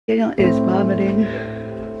Daniel is vomiting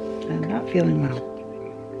and not feeling well.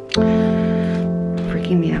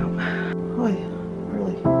 Freaking me out. Boy,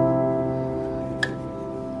 really.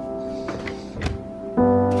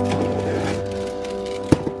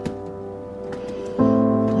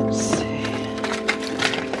 Let's see.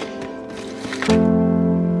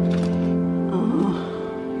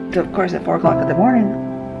 Of course, at 4 o'clock in the morning,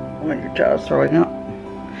 when your child's throwing up,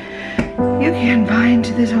 you can find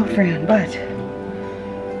this old friend, but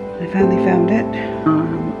I finally found it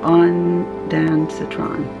on Dan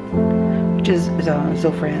Citron, which is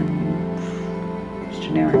Zofran. It's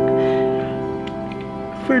generic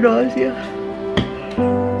for nausea.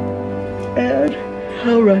 And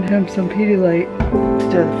I'll run him some Pedialyte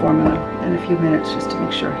to the formula in a few minutes just to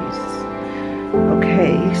make sure he's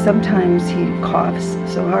okay. Sometimes he coughs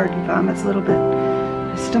so hard he vomits a little bit.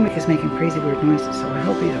 His stomach is making crazy weird noises, so I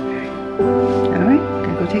hope he's okay. Alright,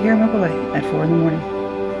 gonna go take care of my boy at 4 in the morning.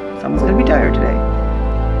 Someone's gonna be tired today.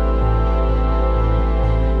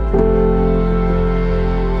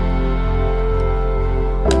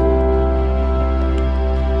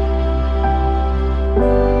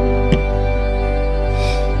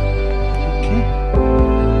 Okay.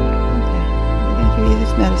 We're gonna give you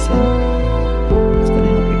this medicine. It's gonna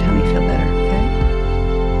help your tummy feel better, okay?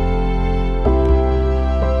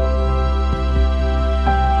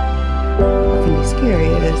 What can be scary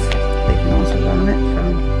is they can also vomit from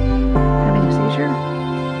having a seizure.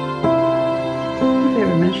 If I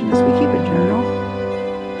ever mentioned this, we keep a journal,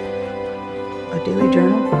 a daily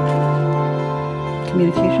journal,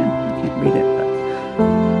 communication. I can't read it,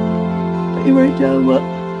 but you write down what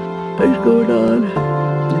is going on,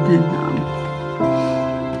 and then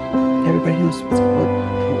everybody knows what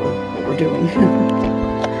we're doing,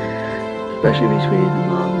 especially between the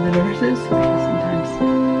mom and the nurses, because sometimes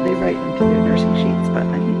they write into their nursing sheets, but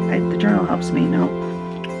the journal helps me know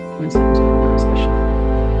when something's going on, especially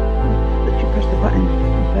that you press the button.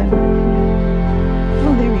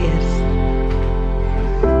 Oh, there he is.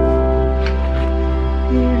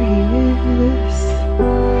 There he is.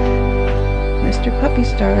 Mr. Puppy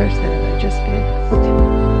Stars that I just fixed.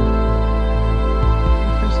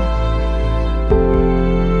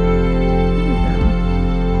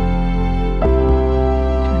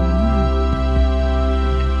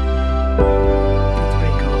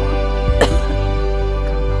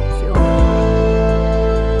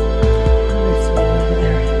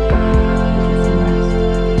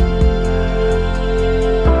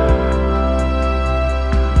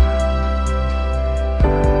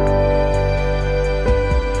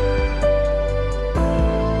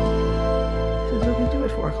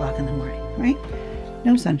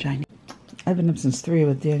 No sunshine. I've been up since 3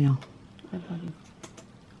 with Daniel.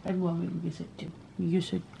 I love you. You said do. You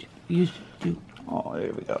should do. Oh,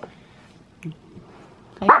 there we go.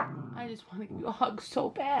 I just want to give you a hug so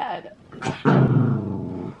bad.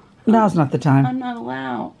 Now's not the time. I'm not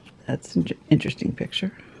allowed. That's an interesting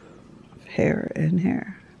picture of hair and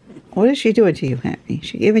hair. What is she doing to you, Henry?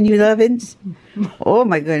 She giving you lovin's? Oh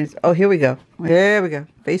my goodness. Oh, here we go. There we go.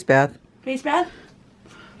 Face bath. Face bath?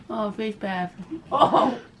 Oh, face bath.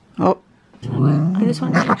 Oh. Oh. I just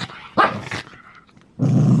want to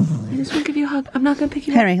give you a hug. I'm not going to pick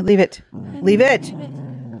you Henry, up. Leave it. Leave it.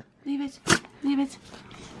 Leave it. Leave it.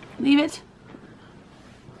 Leave it.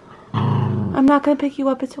 I'm not going to pick you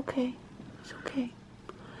up. It's okay. It's okay.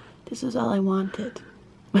 This is all I wanted.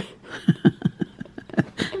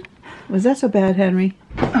 Was that so bad, Henry?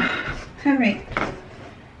 Henry,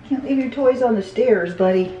 can't leave your toys on the stairs,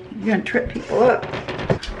 buddy. You're going to trip people up.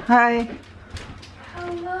 Hi.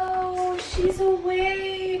 Hello, she's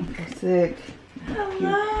awake. Sick.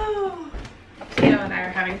 Hello. Tio and I are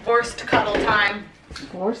having forced cuddle time.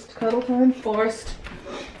 Forced cuddle time? Forced.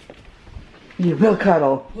 You will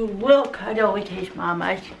cuddle. He will cuddle with his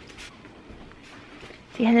mama.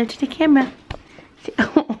 Say hello to the camera.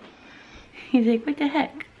 Oh. He's like, what the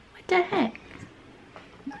heck? What the heck?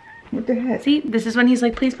 What the heck? See, this is when he's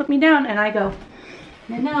like, please put me down. And I go,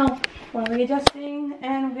 no. We're readjusting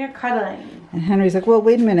and we're cuddling. And Henry's like, well,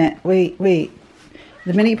 wait a minute. Wait.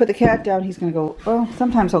 The minute you put the cat down, he's going to go, well,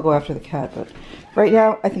 sometimes I'll go after the cat, but right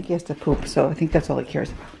now, I think he has to poop, so I think that's all he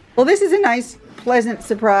cares about. Well, this is a nice, pleasant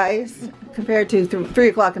surprise compared to 3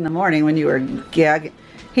 o'clock in the morning when you were gagging.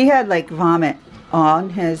 He had, like, vomit on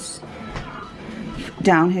his,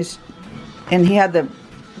 down his, and he had the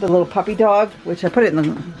little puppy dog, which I put it in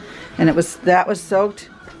the, and that was soaked.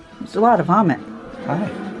 It was a lot of vomit. Hi.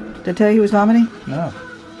 Did I tell you he was vomiting? No.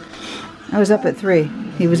 I was up at 3.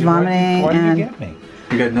 He was vomiting, Why did and you get me?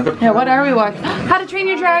 You got another. Yeah, what are we watching? How to Train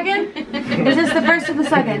Your Dragon? Is this the first or the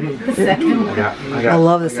second? The second. I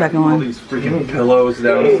love the second all one. these freaking pillows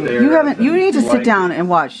downstairs. You haven't. You need to sit down and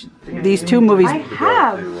watch these two movies. I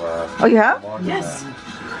have. Oh, you have? Yes.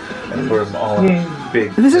 And put them all in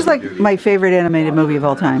big. This is like my favorite animated movie of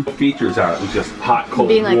all time. Features on it. It was just hot, cold,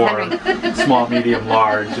 Being like warm, small, medium,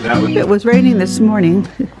 large, and that was. It was raining this morning.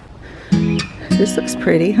 This looks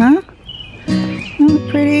pretty, huh? Oh,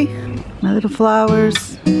 pretty. My little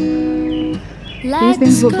flowers. These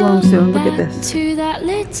things will bloom soon. Look at this. To that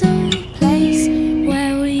little place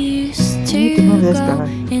where we used to need to move this guy.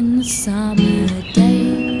 in the summer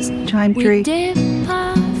days. Chime tree.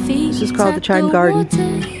 This is called the Chime Garden.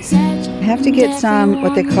 I have to get some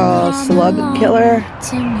what they call slug killer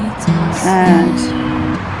and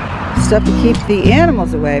stuff to keep the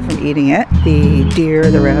animals away from eating it. The deer,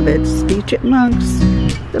 the rabbits, the chipmunks,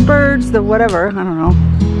 the birds, the whatever. I don't know.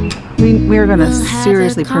 We are gonna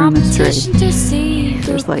seriously prune this tree.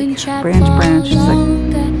 There's like branch. It's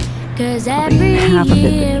like probably half of it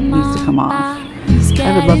that needs to come off.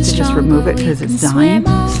 I would love to just remove it because it's dying.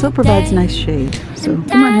 Still provides nice shade. So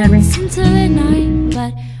come on, Henry.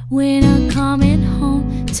 But we're not coming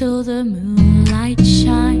home till the moonlight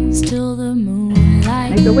shines. Till the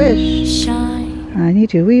moonlight Make a wish. shines. I need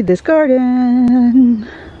to weed this garden.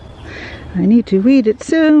 I need to weed it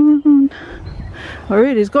soon, or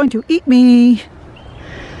it is going to eat me.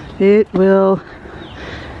 It will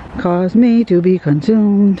cause me to be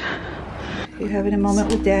consumed. You having a moment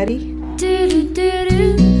with Daddy?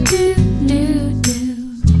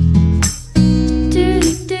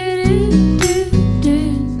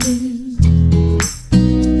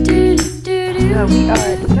 We are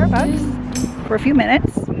at Starbucks for a few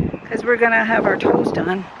minutes because we're gonna have our toes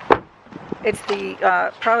done. It's the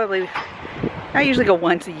probably I usually go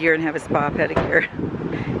once a year and have a spa pedicure,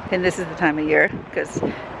 and this is the time of year because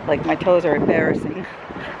like my toes are embarrassing.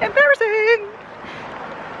 But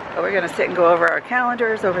we're gonna sit and go over our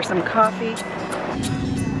calendars, over some coffee.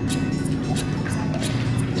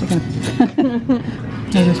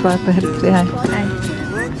 Here's a spa pedicure. Say hi. Hi.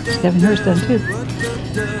 She's having hers done too.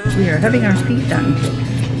 We are having our feet done.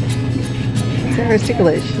 Sarah's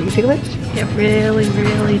ticklish. Are you ticklish? Yeah, really,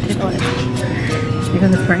 really ticklish. You're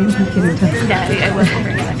in the frame? Yeah, I will for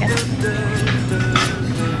a second.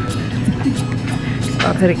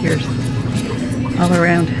 Spa pedicures all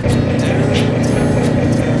around.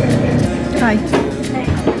 Hi.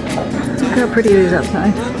 Look how pretty it is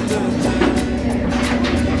outside.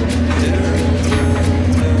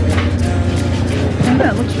 Oh,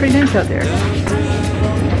 it looks pretty nice out there.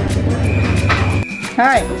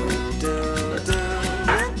 Hi.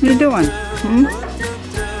 What are you doing? Hmm?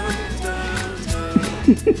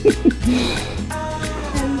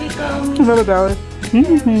 Hello, Bella.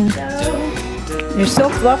 You're so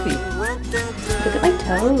fluffy. Look at my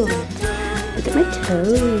toes. Look at my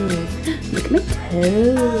toes. Look at my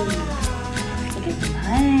toes. Look at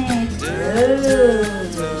my toes.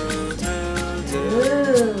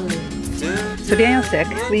 So Daniel's sick.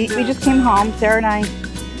 We just came home. Sarah and I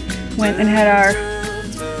went and had our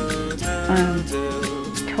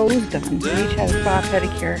toes done. We each had a spa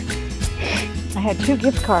pedicure. I had 2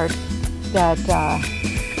 gift cards that I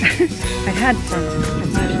had from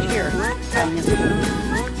last year,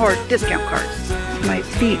 or discount cards. My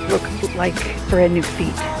feet look like brand new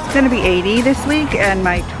feet. It's going to be 80 this week, and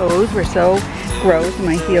my toes were so gross, and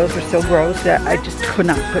my heels were so gross that I just could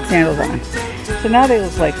not put sandals on. So now they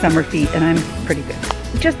look like summer feet, and I'm pretty good.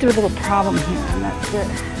 Just a little problem here, and that's it.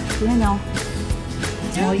 You know.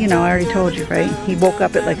 Well, you know, I already told you, right? He woke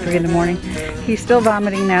up at like 3 in the morning. He's still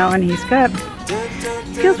vomiting now, and he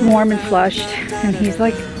feels warm and flushed, and he's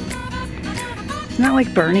like, it's not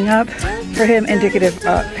like burning up for him, indicative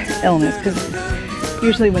of illness, because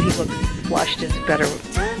usually when he looks flushed is a better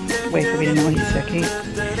way for me to know he's sick.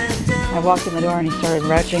 I walked in the door and he started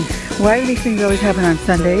retching. Why do these things always happen on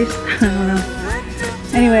Sundays? I don't know.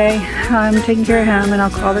 Anyway, I'm taking care of him, and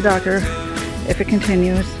I'll call the doctor if it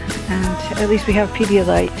continues. And at least we have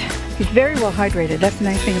Pedialyte. He's very well hydrated. That's the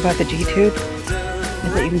nice thing about the G-tube,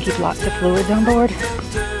 is that you can keep lots of fluids on board.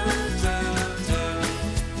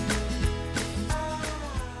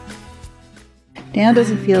 Dan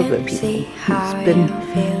doesn't feel good, people. He's been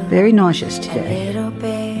very nauseous today.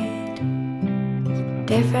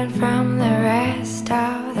 Different from the rest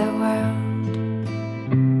of the world.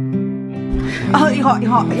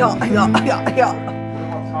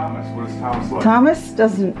 Thomas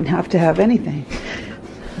doesn't have to have anything.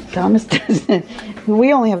 Thomas doesn't.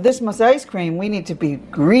 We only have this much ice cream. We need to be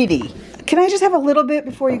greedy. Can I just have a little bit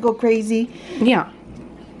before you go crazy? Yeah.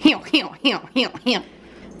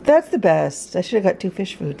 That's the best. I should have got 2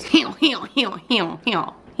 fish foods. Hey, watch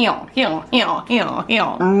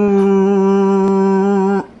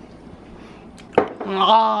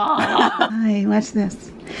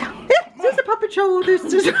this. There's a puppet show. There's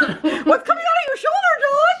what's coming out of your shoulder,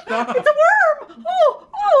 John? Stop. It's a worm.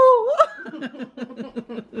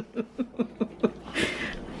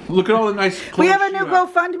 Look at all the nice clothes. We have a new you have.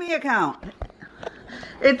 GoFundMe account.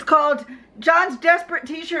 It's called John's Desperate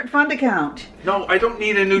T-Shirt Fund Account. No, I don't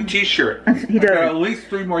need a new T-shirt. He I got doesn't. at least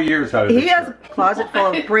 3 more years out of this He has a shirt. closet full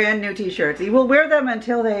of brand new T-shirts. He will wear them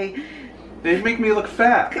until they... They make me look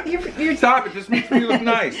fat. You're Stop, it just makes me look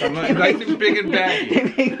nice. I'm nice and big and baggy. They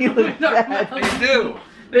make you look bad. They do.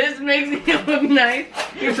 This makes me look nice.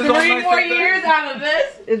 This is all 3 nice more and big. years out of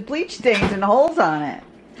this. There's bleach stains and holes on it.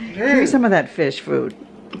 Give me some of that fish food.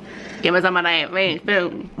 Give me some of that fish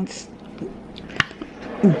food. It's,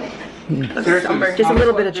 Seriously, Just a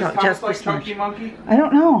little bit of just just like for Chunky Monkey. I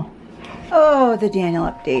don't know. Oh, the Daniel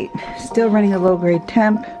update. Still running a low grade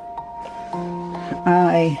temp.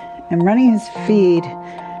 I am running his feed,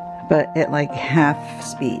 but at like half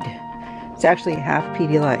speed. It's actually half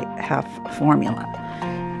Pedialyte, half formula.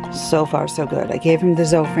 So far, so good. I gave him the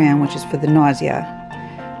Zofran, which is for the nausea,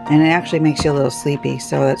 and it actually makes you a little sleepy,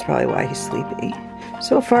 so that's probably why he's sleepy.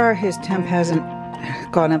 So far, his temp hasn't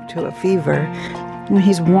gone up to a fever. Well,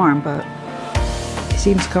 he's warm, but he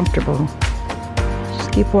seems comfortable.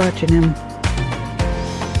 Just keep watching him.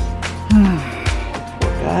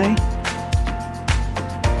 Poor guy.